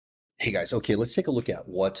Hey guys, okay, let's take a look at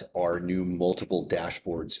what our new multiple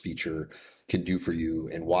dashboards feature can do for you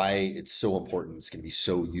and why it's so important. It's going to be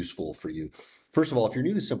so useful for you. First of all, if you're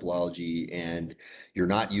new to Simpleology and you're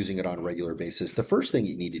not using it on a regular basis, the first thing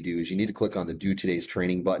you need to do is you need to click on the Do Today's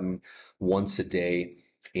Training button once a day.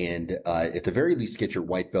 And at the very least, get your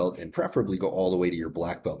white belt and preferably go all the way to your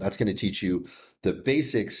black belt. That's going to teach you the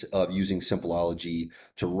basics of using Simpleology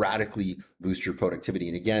to radically boost your productivity.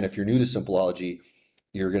 And again, if you're new to Simpleology,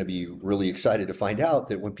 you're going to be really excited to find out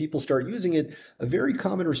that when people start using it, a very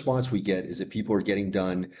common response we get is that people are getting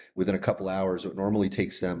done within a couple hours. What normally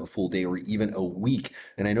takes them a full day or even a week.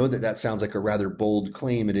 And I know that that sounds like a rather bold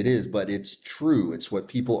claim, and it is, but it's true. It's what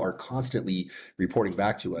people are constantly reporting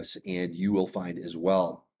back to us, and you will find as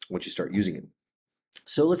well once you start using it.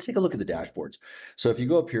 So let's take a look at the dashboards. So if you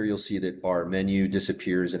go up here, you'll see that our menu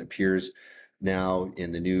disappears and appears now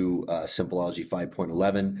in the new Simpleology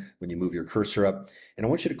 5.11 when you move your cursor up. And I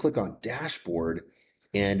want you to click on Dashboard.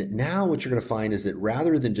 And now what you're going to find is that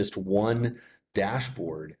rather than just one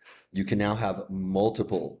dashboard, you can now have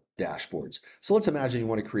multiple dashboards. So let's imagine you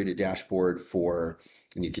want to create a dashboard for,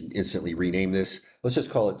 and you can instantly rename this. Let's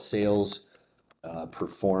just call it Sales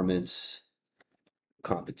Performance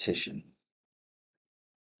Competition.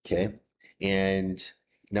 Okay. And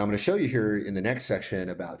now I'm going to show you here in the next section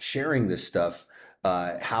about sharing this stuff,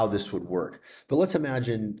 how this would work. But let's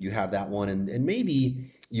imagine you have that one, and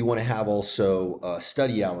maybe you want to have also a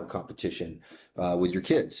study hour competition with your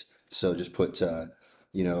kids. So just put,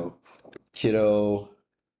 kiddo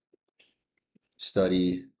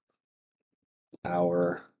study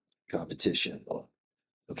hour competition.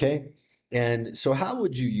 Okay. And so how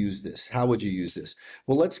would you use this? How would you use this?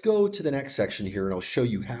 Well, let's go to the next section here and I'll show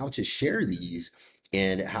you how to share these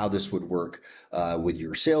and how this would work with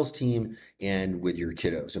your sales team and with your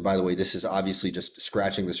kiddos. And by the way, this is obviously just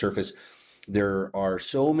scratching the surface. There are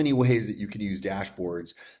so many ways that you can use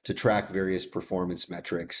dashboards to track various performance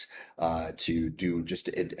metrics, to do just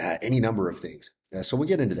any number of things. So we'll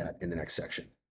get into that in the next section.